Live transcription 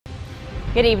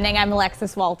Good evening, I'm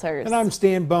Alexis Walters. And I'm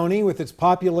Stan Boney. With its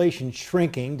population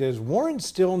shrinking, does Warren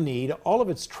still need all of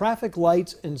its traffic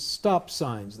lights and stop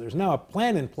signs? There's now a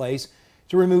plan in place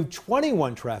to remove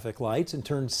 21 traffic lights and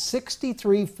turn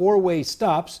 63 four-way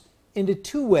stops into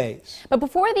two-ways. But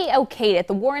before they okayed it,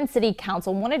 the Warren City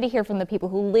Council wanted to hear from the people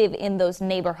who live in those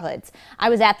neighborhoods. I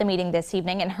was at the meeting this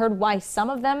evening and heard why some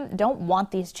of them don't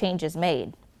want these changes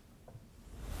made.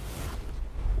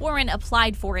 Warren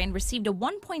applied for and received a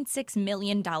 $1.6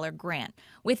 million grant.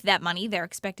 With that money, they're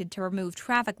expected to remove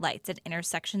traffic lights at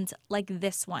intersections like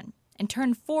this one and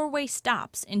turn four-way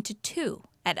stops into two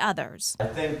at others. I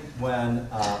think when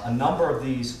a number of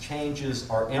these changes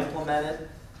are implemented,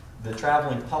 the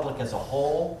traveling public as a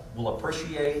whole will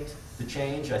appreciate the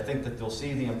change. I think that they'll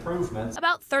see the improvements.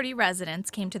 About 30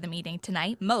 residents came to the meeting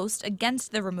tonight, most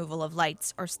against the removal of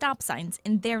lights or stop signs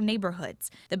in their neighborhoods.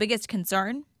 The biggest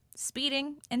concern?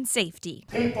 Speeding and safety.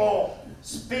 People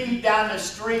speed down the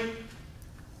street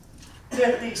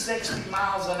 50, 60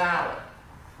 miles an hour.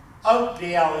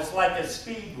 Oakdale is like a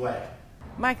speedway.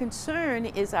 My concern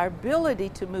is our ability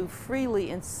to move freely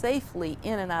and safely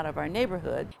in and out of our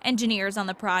neighborhood. Engineers on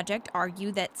the project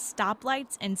argue that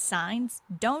stoplights and signs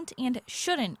don't and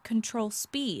shouldn't control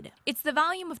speed. It's the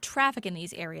volume of traffic in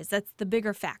these areas that's the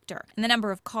bigger factor, and the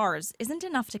number of cars isn't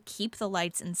enough to keep the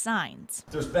lights and signs.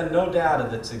 There's been no data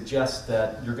that suggests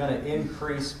that you're going to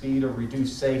increase speed or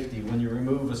reduce safety when you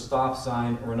remove a stop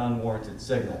sign or an unwarranted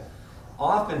signal.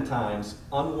 Oftentimes,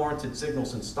 unwarranted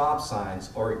signals and stop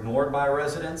signs are ignored by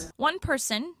residents. One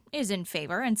person is in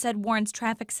favor and said Warren's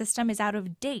traffic system is out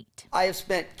of date. I have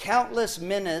spent countless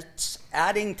minutes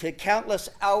adding to countless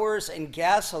hours and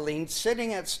gasoline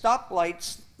sitting at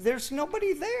stoplights. There's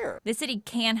nobody there. The city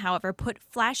can, however, put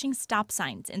flashing stop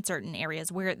signs in certain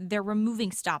areas where they're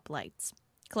removing stoplights,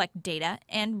 collect data,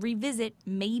 and revisit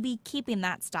maybe keeping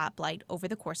that stoplight over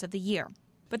the course of the year.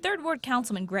 But Third Ward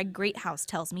Councilman Greg Greathouse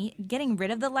tells me getting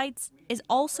rid of the lights is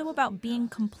also about being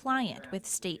compliant with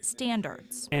state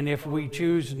standards. And if we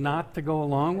choose not to go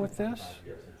along with this,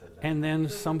 and then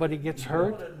somebody gets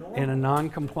hurt in a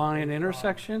non-compliant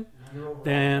intersection,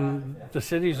 then the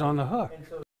city's on the hook.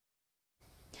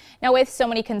 Now, with so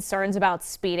many concerns about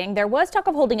speeding, there was talk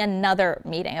of holding another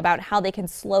meeting about how they can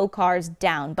slow cars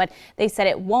down, but they said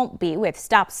it won't be with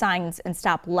stop signs and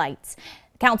stop lights.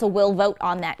 Council will vote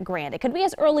on that grant. It could be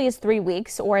as early as 3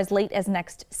 weeks or as late as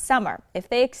next summer. If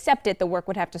they accept it, the work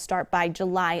would have to start by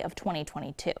July of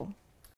 2022.